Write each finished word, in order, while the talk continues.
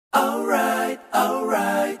Alright,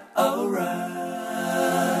 alright, alright.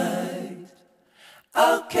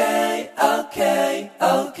 Okay, okay,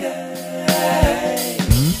 okay.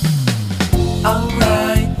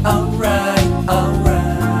 Alright, alright,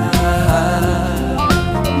 alright.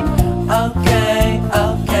 Okay,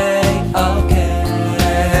 okay, okay.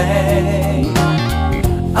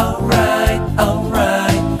 Alright,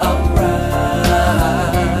 alright, alright.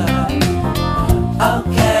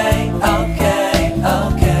 Okay, okay,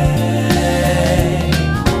 okay.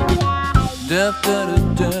 Dup dup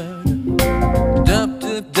dup dup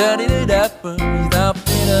dup dup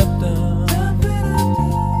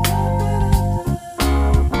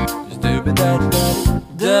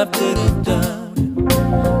dup dup dup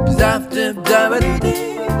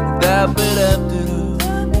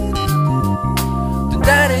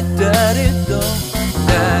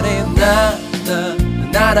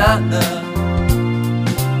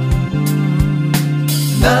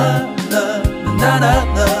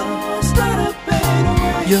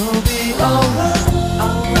you'll be alright.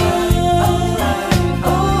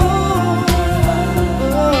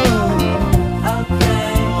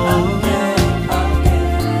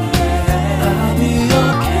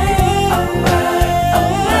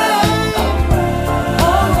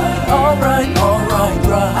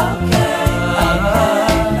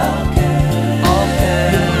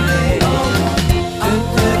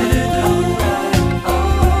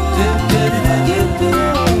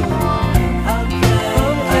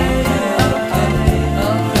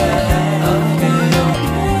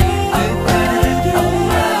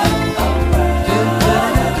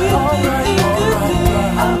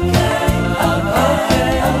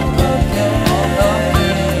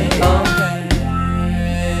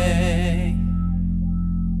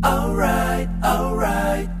 Alright,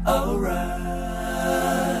 alright, alright.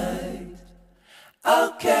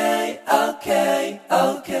 Okay, okay,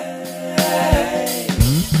 okay.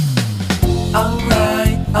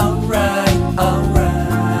 Alright, alright, alright.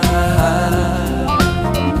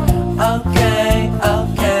 Okay,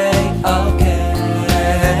 okay, okay.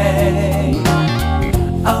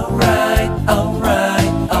 Alright,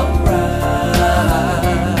 alright, alright.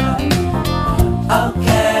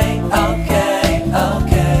 Okay, okay,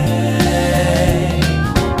 okay.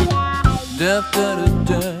 Dup dup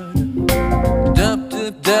dup dup dup dup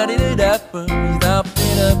dup dup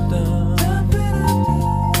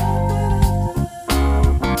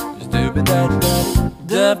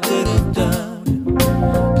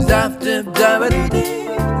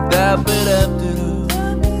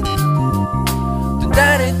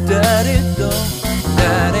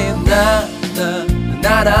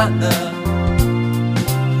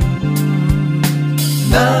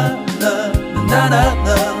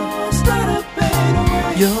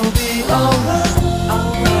you'll be alright.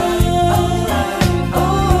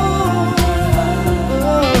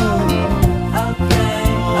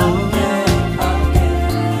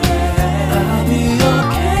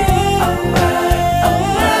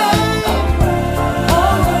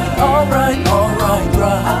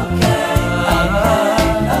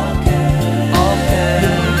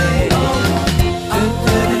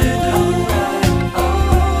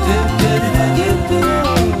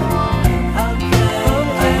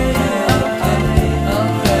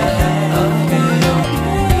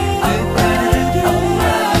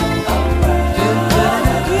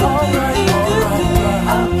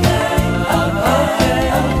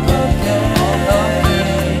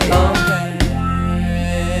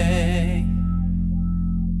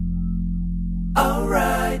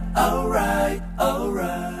 Alright, alright,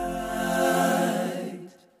 alright.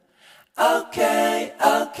 Okay,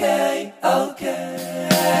 okay, okay.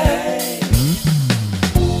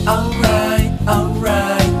 Alright,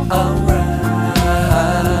 alright, alright.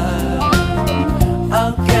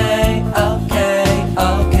 Okay, okay,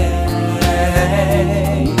 okay.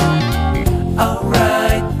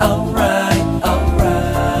 Alright, alright,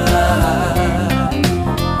 alright.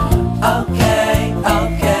 Okay,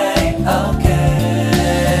 okay, okay.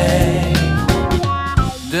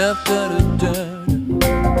 Dup dup dup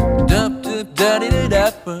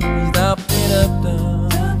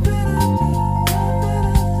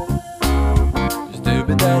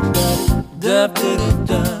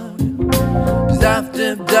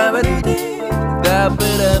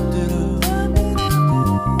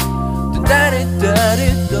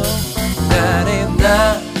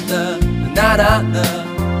dup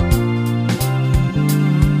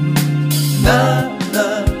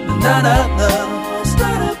dup dup dup dup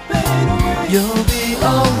you'll be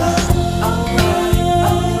alright. Okay,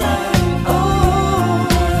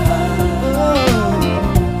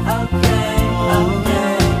 okay, okay.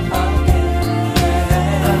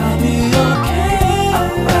 I'll be okay.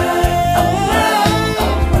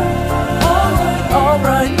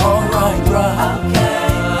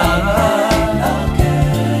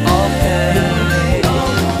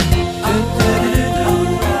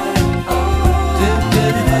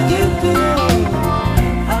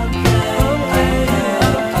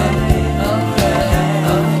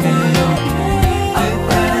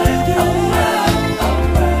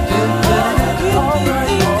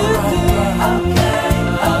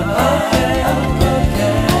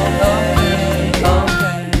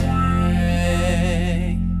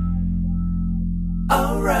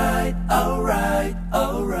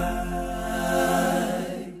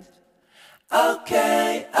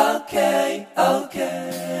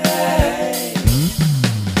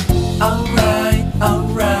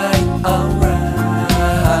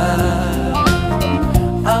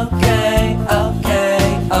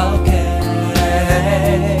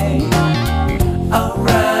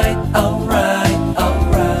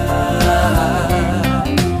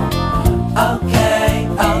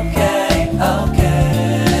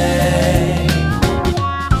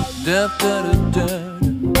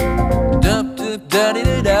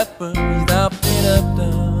 Da da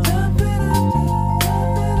da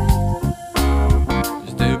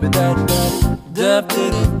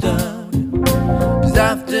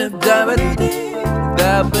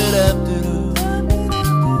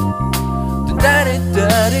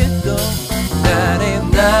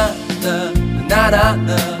da da da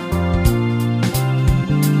da.